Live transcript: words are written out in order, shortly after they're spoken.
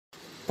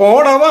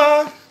போடவா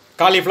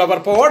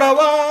காலிஃப்ளவர்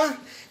போடவா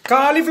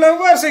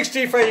காலிஃப்ளவர்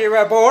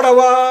 65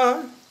 போடவா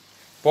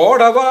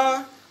போடவா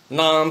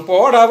நாம்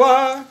போடவா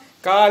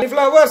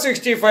காலிஃப்ளவர்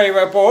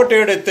 65 போட்டு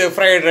எடுத்து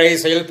ஃப்ரைட்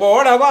ரைஸில்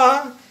போடவா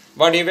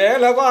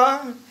வடிவேலவா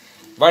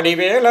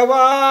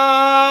வடிவேலவா.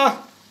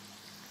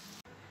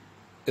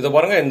 இதை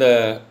பாருங்க, இந்த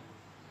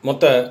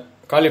மொத்த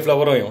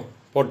காலிஃப்ளவரையும்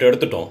போட்டு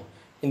எடுத்துட்டோம்.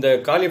 இந்த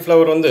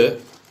காலிஃப்ளவர்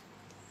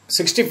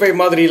 65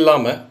 மாதிரி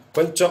இல்லாமல்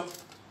கொஞ்சம்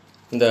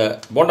இந்த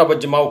போண்டா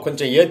பஜ்ஜி மாவு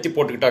கொஞ்சம் ஏற்றி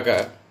போட்டுக்கிட்டாக்க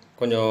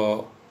கொஞ்சம்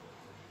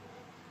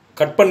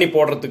கட் பண்ணி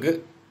போடுறதுக்கு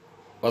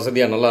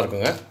வசதியாக நல்லா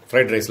இருக்குங்க,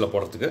 ஃப்ரைட் ரைஸில்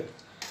போடுறதுக்கு.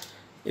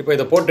 இப்போ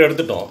இதை போட்டு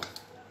எடுத்துட்டோம்.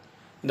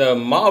 இந்த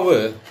மாவு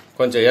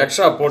கொஞ்சம்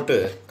எக்ஸ்ட்ரா போட்டு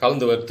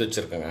கலந்து வறுத்து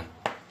வச்சுருக்கேங்க.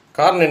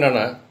 காரணம்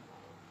என்னென்னா,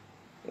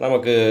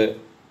 நமக்கு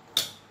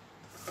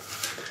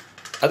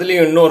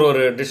அதுலேயும்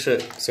இன்னொரு டிஷ்ஷு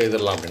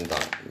செய்திடலாம் அப்படின்னு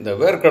தான். இந்த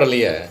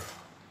வேர்க்கடலையை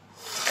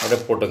அதை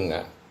போட்டுக்குங்க.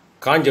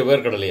 காஞ்ச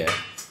வேர்க்கடலையை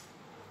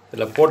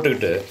இதில்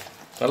போட்டுக்கிட்டு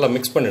நல்லா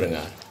மிக்ஸ் பண்ணிவிடுங்க.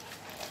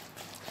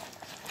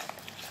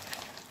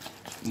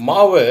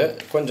 மாவு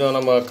கொஞ்சம்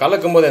நம்ம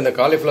கலக்கும் போதே, இந்த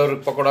காலிஃப்ளவர்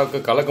பக்கோடாவுக்கு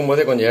கலக்கும்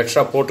போதே கொஞ்சம்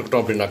எக்ஸ்ட்ரா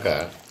போட்டுக்கிட்டோம் அப்படின்னாக்கா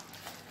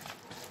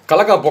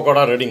கலக்காய்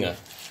பக்கோடா ரெடிங்க.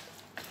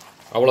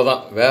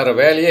 அவ்வளோதான், வேறு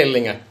வேலையே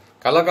இல்லைங்க.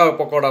 கலக்காய்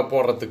பக்கோடா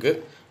போடுறதுக்கு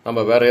நம்ம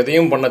வேறு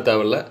எதையும் பண்ண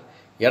தேவையில்ல.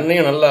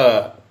 எண்ணெயும் நல்லா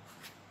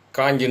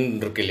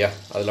காஞ்சின்னு இருக்கு இல்லையா,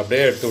 அதில்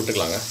அப்படியே எடுத்து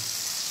விட்டுக்கலாங்க.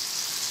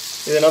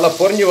 இது நல்லா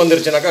பொரிஞ்சு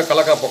வந்துருச்சுனாக்கா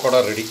கலக்காய் பக்கோடா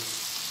ரெடி.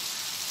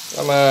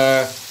 நம்ம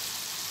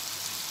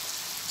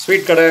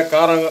ஸ்வீட் கடை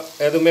காரம்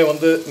எதுவுமே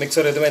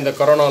மிக்சர் எதுவுமே இந்த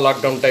கொரோனா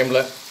லாக்டவுன்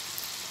டைமில்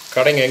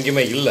கடைங்க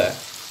எங்கேயுமே இல்லை.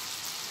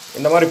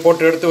 இந்த மாதிரி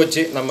போட்டு எடுத்து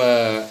வச்சு நம்ம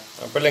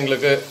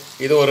பிள்ளைங்களுக்கு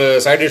இது ஒரு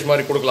சைட் டிஷ்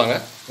மாதிரி கொடுக்கலாங்க.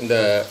 இந்த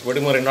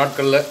விடுமுறை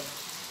நாட்களில்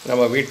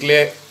நம்ம வீட்டிலே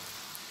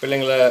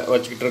பிள்ளைங்களை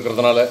வச்சுக்கிட்டு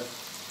இருக்கிறதுனால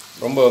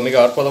ரொம்ப மிக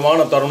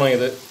அற்புதமான தருணம்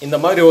இது. இந்த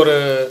மாதிரி ஒரு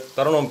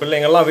தருணம்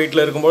பிள்ளைங்கள்லாம்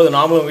வீட்டில் இருக்கும்போது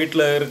நாமளும்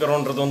வீட்டில்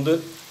இருக்கிறோன்றது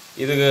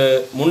இதுக்கு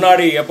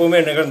முன்னாடி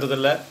எப்போவுமே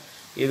நிகழ்ந்ததில்லை.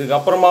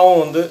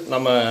 இதுக்கப்புறமாவும்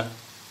நம்ம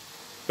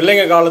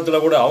பிள்ளைங்க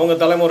காலத்தில் கூட அவங்க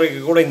தலைமுறைக்கு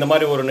கூட இந்த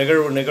மாதிரி ஒரு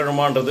நிகழ்வு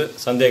நிகழுமான்றது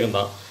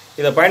சந்தேகம்தான்.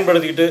 இதை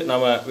பயன்படுத்திக்கிட்டு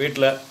நம்ம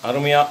வீட்டில்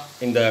அருமையாக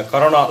இந்த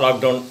கொரோனா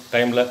லாக்டவுன்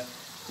டைமில்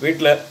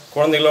வீட்டில்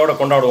குழந்தைகளோடு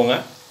கொண்டாடுவோங்க.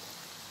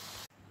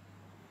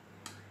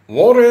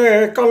 ஒரு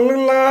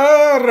கல்லில்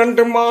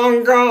 2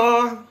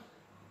 மாங்காய்.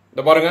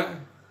 இந்த பாருங்கள்,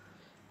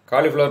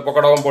 காலிஃப்ளவர்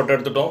பக்கோடாவும் போட்டு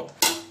எடுத்துட்டோம்.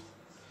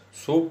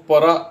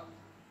 சூப்பராக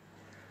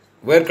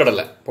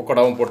வேர்க்கடலை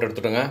பக்கோடாவும் போட்டு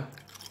எடுத்துட்டோங்க.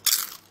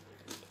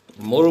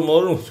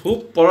 மொறு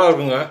சூப்பராக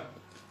இருக்குங்க.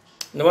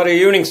 இந்த மாதிரி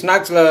ஈவினிங்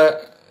ஸ்நாக்ஸில்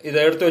இதை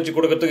எடுத்து வச்சு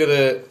கொடுக்கறதுக்கு இது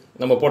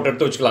நம்ம போட்டு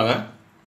எடுத்து வச்சுக்கலாங்க.